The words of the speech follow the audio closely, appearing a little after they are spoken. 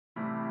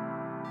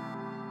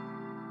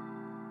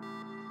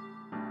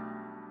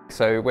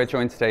So we're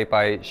joined today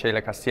by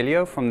Sheila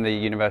Castilho from the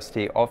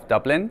University of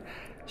Dublin.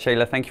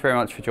 Sheila, thank you very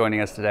much for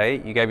joining us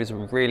today. You gave us a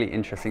really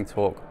interesting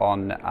talk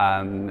on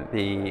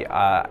the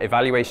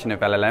evaluation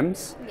of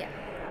LLMs.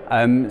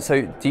 Yeah.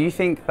 So do you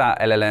think that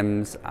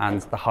LLMs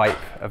and the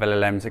hype of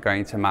LLMs are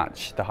going to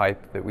match the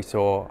hype that we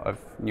saw of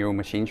neural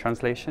machine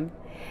translation?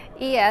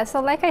 Yeah, so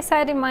like I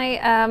said in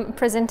my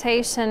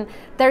presentation,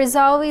 there is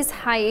always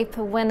hype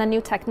when a new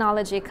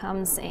technology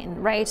comes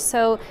in, right?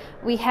 So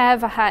we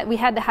had the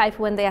hype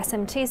when the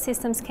SMT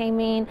systems came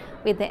in,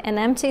 with the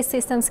NMT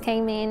systems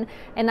came in,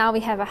 and now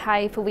we have a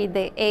hype with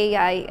the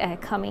AI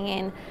coming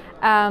in.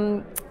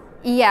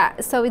 Yeah,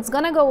 so it's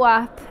gonna go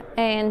up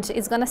and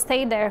it's gonna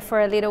stay there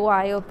for a little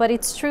while, but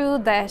it's true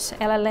that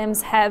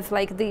LLMs have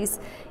like these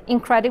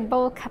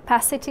incredible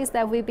capacities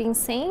that we've been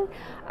seeing,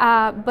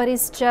 but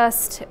it's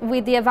just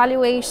with the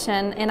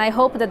evaluation, and I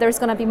hope that there's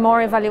gonna be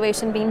more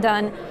evaluation being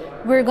done,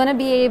 we're gonna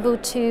be able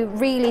to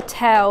really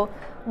tell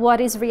what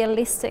is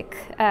realistic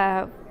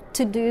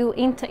to do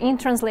in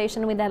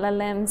translation with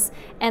LLMs,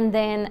 and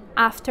then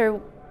after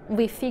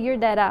we figure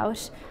that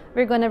out,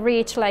 we're going to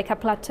reach like a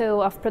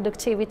plateau of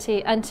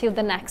productivity until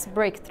the next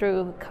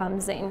breakthrough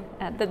comes in.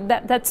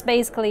 That's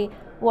basically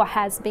what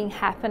has been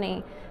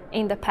happening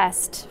in the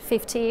past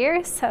 50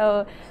 years.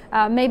 So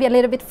maybe a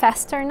little bit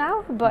faster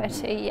now,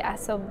 but yeah,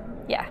 so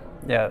yeah.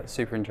 Yeah,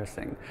 super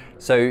interesting.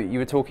 So you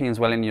were talking as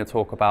well in your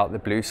talk about the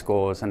blue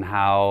scores and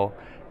how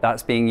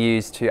that's being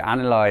used to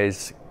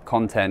analyze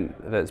content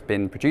that's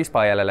been produced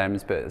by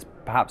LLMs, but it's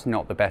perhaps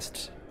not the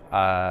best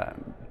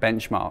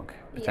benchmark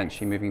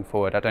potentially moving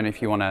forward. I don't know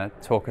if you want to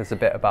talk us a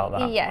bit about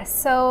that. Yes,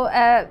 so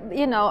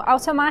you know,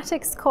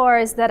 automatic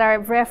scores that are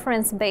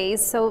reference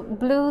based. So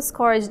blue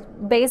scores,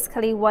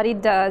 basically what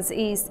it does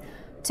is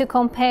to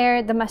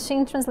compare the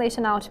machine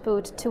translation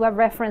output to a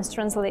reference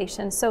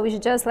translation. So it's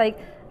just like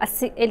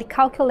it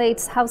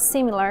calculates how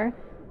similar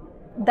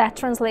that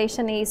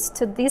translation is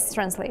to this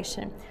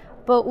translation.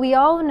 But we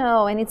all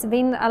know, and it's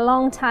been a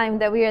long time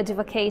that we are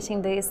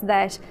advocating this,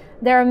 that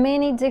there are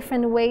many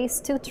different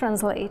ways to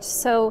translate.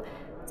 So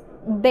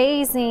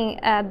basing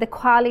the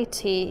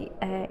quality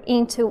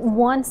into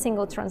one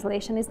single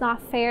translation is not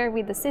fair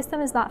with the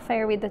system, is not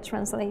fair with the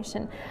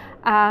translation.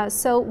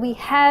 So we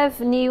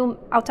have new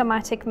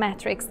automatic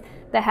metrics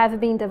that have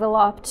been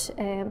developed,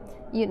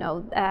 you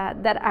know,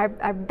 that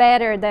are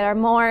better, that are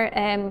more,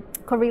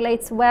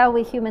 correlates well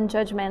with human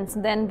judgments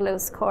than blue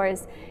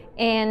scores.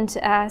 And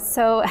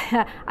so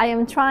I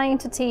am trying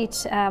to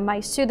teach my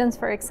students,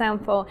 for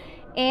example,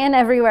 and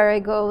everywhere I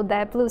go,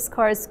 that blue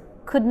scores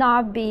could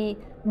not be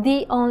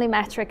the only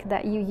metric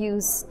that you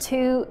use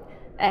to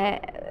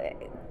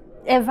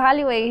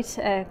evaluate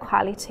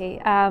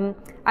quality.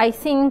 I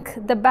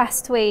think the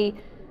best way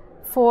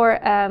for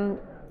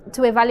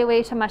to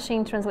evaluate a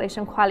machine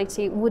translation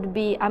quality would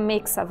be a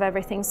mix of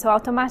everything. So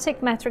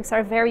automatic metrics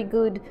are very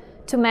good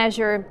to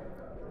measure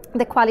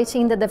the quality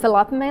in the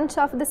development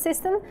of the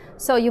system.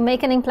 So you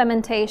make an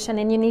implementation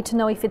and you need to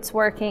know if it's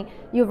working.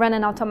 You run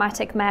an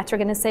automatic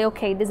metric and you say,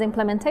 okay, this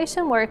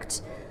implementation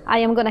worked, I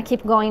am gonna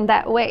keep going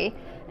that way.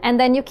 And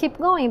then you keep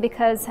going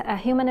because a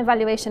human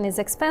evaluation is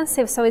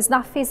expensive, so it's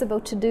not feasible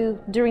to do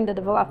during the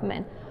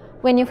development.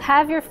 When you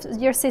have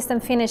your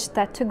system finished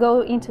to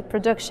go into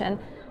production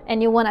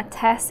and you wanna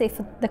test if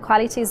the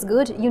quality is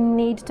good, you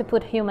need to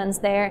put humans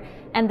there,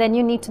 and then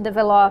you need to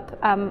develop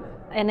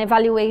an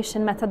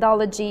evaluation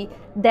methodology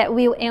that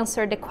will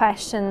answer the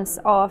questions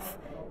of,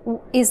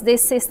 is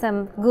this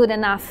system good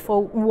enough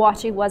for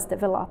what it was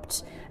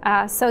developed?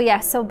 So yeah,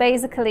 so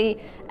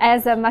basically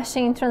as a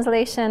machine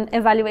translation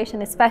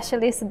evaluation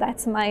specialist,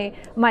 that's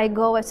my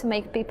goal, is to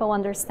make people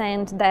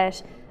understand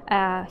that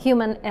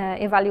human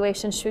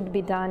evaluation should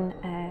be done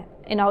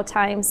in all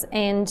times,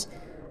 and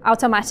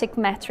automatic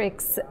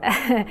metrics,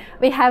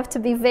 we have to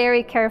be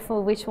very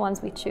careful which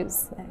ones we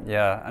choose.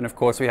 Yeah, and of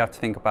course we have to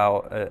think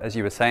about, as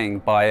you were saying,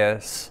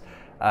 bias,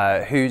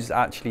 who's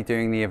actually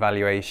doing the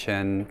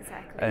evaluation,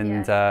 exactly,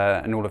 and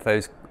yeah. And all of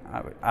those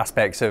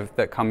aspects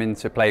that come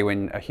into play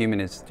when a human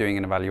is doing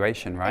an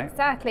evaluation, right?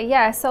 Exactly,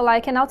 yeah. So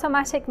like an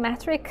automatic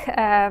metric,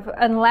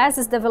 unless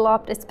it's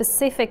developed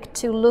specific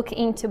to look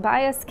into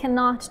bias,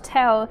 cannot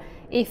tell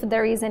if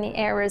there is any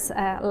errors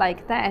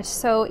like that.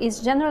 So it's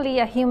generally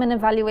a human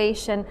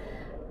evaluation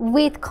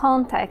with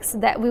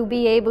context that will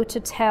be able to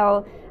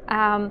tell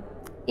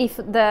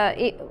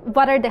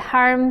what are the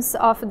harms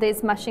of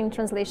these machine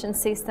translation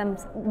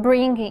systems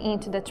bringing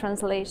into the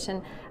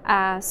translation.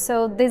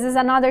 So this is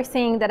another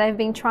thing that I've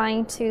been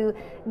trying to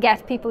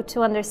get people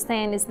to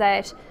understand, is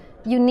that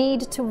you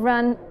need to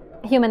run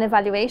human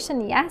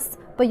evaluation, yes,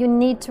 but you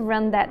need to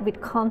run that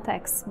with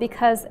context,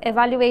 because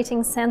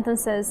evaluating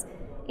sentences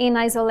in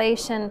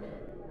isolation,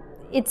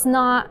 it's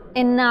not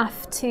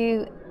enough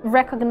to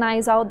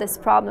recognize all these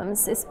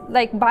problems. It's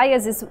like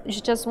bias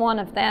is just one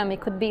of them. It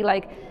could be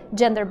like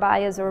gender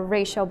bias or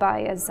racial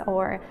bias,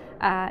 or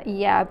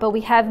yeah, but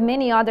we have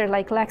many other,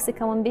 like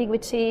lexical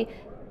ambiguity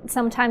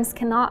sometimes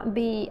cannot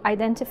be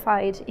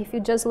identified if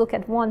you just look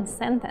at one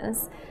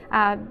sentence.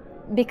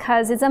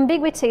 because it's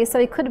ambiguity, so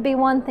it could be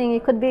one thing,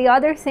 it could be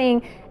other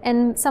thing,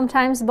 and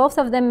sometimes both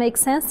of them make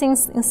sense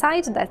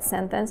inside that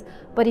sentence,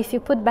 but if you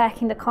put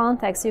back in the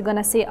context, you're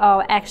gonna see,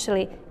 oh,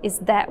 actually, it's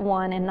that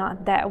one and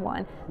not that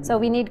one. So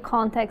we need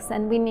context,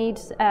 and we need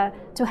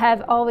to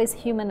have always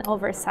human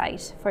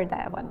oversight for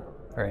that one.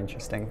 Very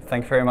interesting.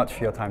 Thank you very much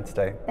for your time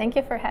today. Thank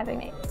you for having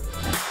me.